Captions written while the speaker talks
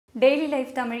Daily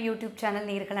life Tamil YouTube channel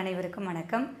நேயர்கள் அனைவருக்கும்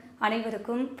வணக்கம்.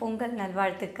 அனைவருக்கும் பொங்கல்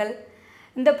நல்வாழ்த்துக்கள்.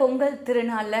 இந்த பொங்கல்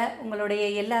திருநாளில் உங்களுடைய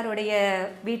எல்லாருடைய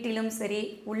வீட்டிலும் சரி,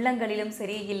 உள்ளங்களிலும்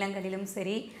சரி, இல்லங்களிலும்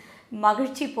சரி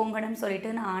மகிழ்ச்சி பொங்கணும்னு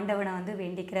சொல்லிட்டு நான் ஆண்டவனை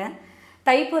வேண்டிக்கிறேன்.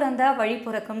 தை பிறந்தா வழி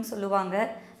பிறக்கும்னு சொல்லுவாங்க.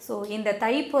 ஸோ இந்த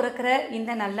தை பிறக்கிற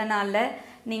இந்த நல்ல நாளில்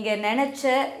நீங்கள் நினச்ச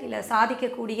இல்லை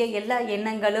சாதிக்கக்கூடிய எல்லா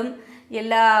எண்ணங்களும்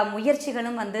எல்லா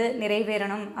முயற்சிகளும்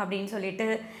நிறைவேறணும் அப்படின்னு சொல்லிட்டு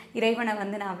இறைவனை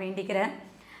நான் வேண்டிக்கிறேன்.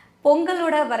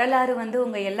 பொங்கலோட வரலாறு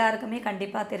உங்கள் எல்லாருக்குமே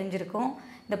கண்டிப்பாக தெரிஞ்சிருக்கும்.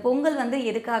 இந்த பொங்கல்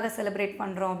எதுக்காக செலிப்ரேட்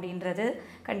பண்ணுறோம் அப்படின்றது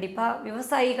கண்டிப்பாக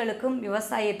விவசாயிகளுக்கும்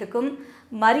விவசாயத்துக்கும்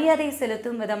மரியாதை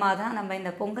செலுத்தும் விதமாக தான் நம்ம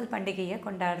இந்த பொங்கல் பண்டிகையை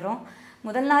கொண்டாடுறோம்.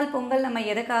 முதல் நாள் பொங்கல் நம்ம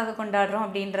எதுக்காக கொண்டாடுறோம்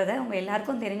அப்படின்றத உங்கள்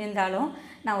எல்லாருக்கும் தெரிஞ்சிருந்தாலும்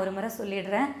நான் ஒரு முறை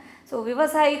சொல்லிடுறேன். ஸோ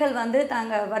விவசாயிகள்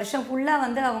தாங்கள் வருஷம்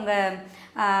ஃபுல்லாக அவங்க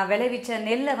விளைவிச்ச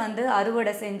நெல்லை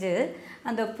அறுவடை செஞ்சு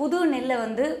அந்த புது நெல்லை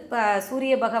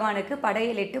சூரிய பகவானுக்கு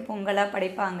படையலிட்டு பொங்கலாக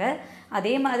படைப்பாங்க.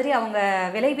 அதே மாதிரி அவங்க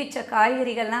விளைவிச்ச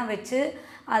காய்கறிகள்லாம் வச்சு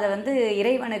அதை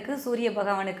இறைவனுக்கு சூரிய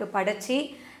பகவானுக்கு படைச்சி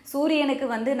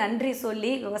சூரியனுக்கு நன்றி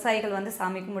சொல்லி விவசாயிகள்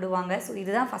சாமி கும்பிடுவாங்க. ஸோ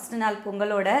இதுதான் ஃபஸ்ட்டு நாள்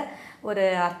பொங்கலோட ஒரு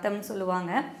அர்த்தம்னு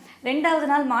சொல்லுவாங்க. ரெண்டாவது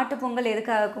நாள் மாட்டு பொங்கல்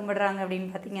எதுக்காக கும்பிடுறாங்க அப்படின்னு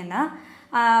பார்த்திங்கன்னா,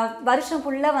 வருஷம்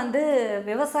ஃபுல்லாக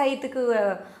விவசாயத்துக்கு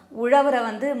உழவரை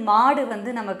மாடு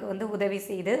நமக்கு உதவி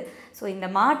செய்யுது. ஸோ இந்த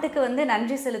மாட்டுக்கு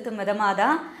நன்றி செலுத்தும் விதமாக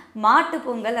தான் மாட்டு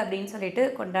பொங்கல் அப்படின்னு சொல்லிட்டு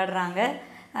கொண்டாடுறாங்க.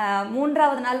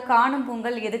 மூன்றாவது நாள் காணும்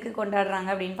பொங்கல் எதுக்கு கொண்டாடுறாங்க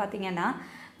அப்படின்னு பார்த்திங்கன்னா,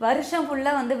 வருஷம்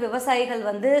ஃபுல்லாக விவசாயிகள்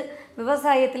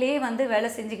விவசாயத்திலேயே வேலை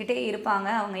செஞ்சுக்கிட்டே இருப்பாங்க.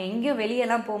 அவங்க எங்கேயும்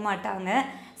வெளியெல்லாம் போக மாட்டாங்க,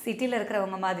 சிட்டியில்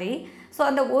இருக்கிறவங்க மாதிரி. ஸோ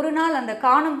அந்த ஒரு நாள் அந்த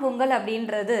காணும் பொங்கல்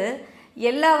அப்படின்றது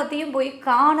எல்லாத்தையும் போய்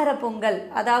காணற பொங்கல்,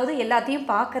 அதாவது எல்லாத்தையும்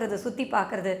பார்க்குறது, சுற்றி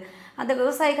பார்க்குறது. அந்த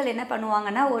விவசாயிகள் என்ன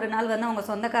பண்ணுவாங்கன்னா, ஒரு நாள் அவங்க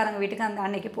சொந்தக்காரங்க வீட்டுக்கு அந்த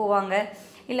அன்னைக்கு போவாங்க.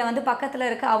 இல்லை பக்கத்தில்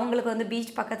இருக்க அவங்களுக்கு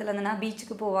பீச் பக்கத்தில் இருந்ததுன்னா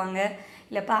பீச்சுக்கு போவாங்க.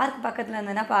 இல்லை பார்க் பக்கத்தில்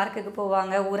இருந்ததுன்னா பார்க்குக்கு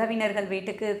போவாங்க. உறவினர்கள்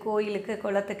வீட்டுக்கு, கோயிலுக்கு,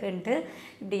 குளத்துக்குன்ட்டு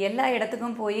இப்படி எல்லா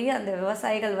இடத்துக்கும் போய் அந்த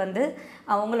விவசாயிகள்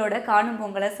அவங்களோட காணும்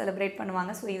பொங்கலை செலிப்ரேட்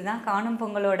பண்ணுவாங்க. ஸோ இதுதான் காணும்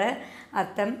பொங்கலோட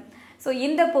அர்த்தம். ஸோ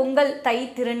இந்த பொங்கல் தை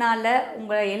திருநாளில்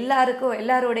உங்கள்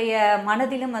எல்லாருடைய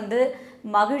மனதிலும்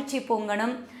மகிழ்ச்சி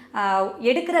பொங்கணும்.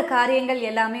 எடுக்கிற காரியங்கள்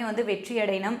எல்லாமே வெற்றி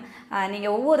அடையணும்.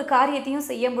 நீங்கள் ஒவ்வொரு காரியத்தையும்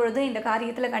செய்யும் பொழுது இந்த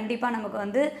காரியத்தில் கண்டிப்பாக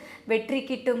நமக்கு வெற்றி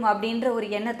கிட்டும் அப்படின்ற ஒரு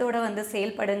எண்ணத்தோடு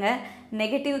செயல்படுங்க.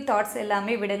 நெகட்டிவ் தாட்ஸ்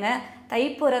எல்லாமே விடுங்க. தை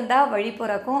பிறந்தா வழி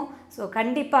பிறக்கும். ஸோ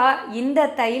கண்டிப்பாக இந்த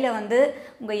தையில்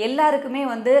உங்கள் எல்லாருக்குமே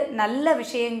நல்ல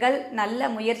விஷயங்கள், நல்ல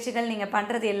முயற்சிகள் நீங்கள்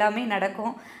பண்ணுறது எல்லாமே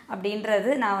நடக்கும்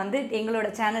அப்படின்றது நான் எங்களோட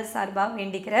சேனல் சார்பாக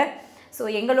வேண்டிக்கிறேன். ஸோ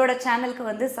எங்களோட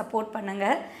சேனலுக்கு சப்போர்ட்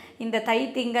பண்ணுங்கள். இந்த தை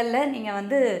திங்களில் நீங்கள்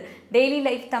டெய்லி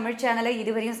லைஃப் தமிழ் சேனலை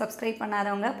இதுவரையும் சப்ஸ்கிரைப்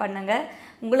பண்ணாதவங்க பண்ணுங்கள்.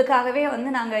 உங்களுக்காகவே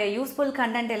நாங்கள் யூஸ்ஃபுல்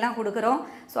கண்டென்ட் எல்லாம் கொடுக்குறோம்.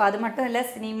 ஸோ அது மட்டும் இல்லை,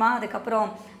 சினிமா, அதுக்கப்புறம்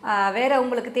வேறு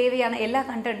உங்களுக்கு தேவையான எல்லா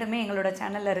கண்டென்ட்டுமே எங்களோட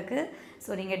சேனலில் இருக்குது.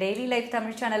 ஸோ நீங்கள் டெய்லி லைஃப்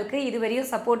தமிழ் சேனலுக்கு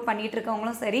இதுவரையும் சப்போர்ட் பண்ணிகிட்டு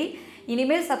இருக்கவங்களும் சரி,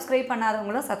 இனிமேல் சப்ஸ்கிரைப்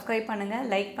பண்ணாதவங்களும் சப்ஸ்கிரைப் பண்ணுங்கள்,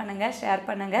 லைக் பண்ணுங்கள், ஷேர்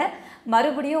பண்ணுங்கள்.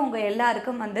 மறுபடியும் உங்கள்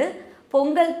எல்லாருக்கும்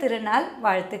பொங்கல் திருநாள்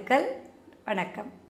வாழ்த்துக்கள். வணக்கம்.